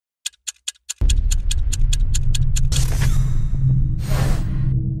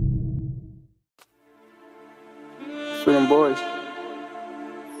for them boys.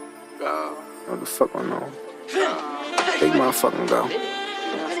 What the fuck going on? Big motherfucking go.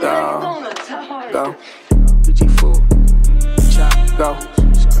 Go. PG fool. Go.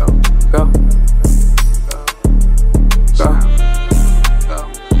 Go.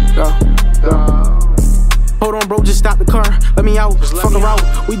 Hold on, bro, just stop the car. Let me out, fuck a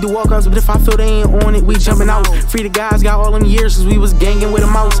route. We do walkouts, but if I feel they ain't on it, we jumping out. Free the guys, got all them years since we was ganging with a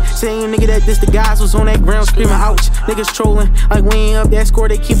mouse. Same nigga that the guys was on that ground screaming ouch. Niggas trolling, like we ain't up that score,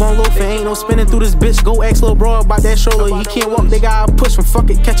 they keep on loafing. Ain't no spinning through this bitch, go ask lil' bro about that shoulder. He can't walk, they gotta push him, fuck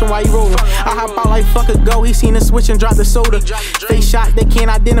it, catch him while he rolling. I hop out like fuck it, go, he seen the switch and drop the soda. Face shot, they can't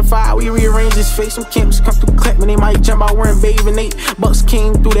identify, we rearrange his face. Some camps come through clapping, they might jump out wearing bathing ape. Bucks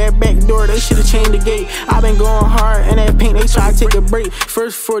came through that back door, they should've changed the gate. I been going hard in that paint, they try to take a break.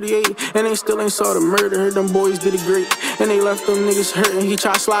 First 48, and they still ain't saw the murder. Them boys did it great, and they left them niggas hurting. He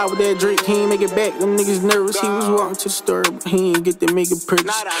tried to slide with that Drake, he ain't make it back. Them niggas nervous, he was walking to the store, but he ain't get to make a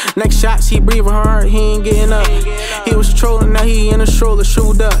purchase. Next shots, he breathing hard, he ain't getting up. He was trolling, now he in a stroller,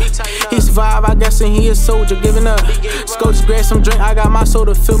 shoed up. He survived, I guess, and he a soldier, giving up. Sco just grab some drink, I got my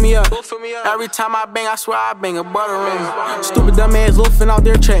soda, fill me up. Every time I bang, I swear I bang a butter ring. Stupid dumb ass loafing out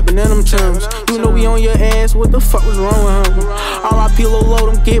there trapping in them terms. You know we on your ass, what the fuck was wrong with him? R.I.P. Lil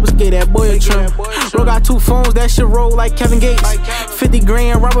Low, them kids gave that boy a trim. Bro got 2 phones, that shit roll like Kevin Gates. 50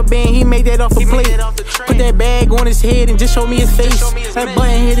 grand rubber band, he made that off a plate. Put that bag on his head and just showed me his face. That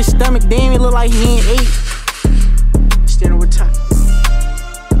button hit his stomach, damn, it look like he ain't ate.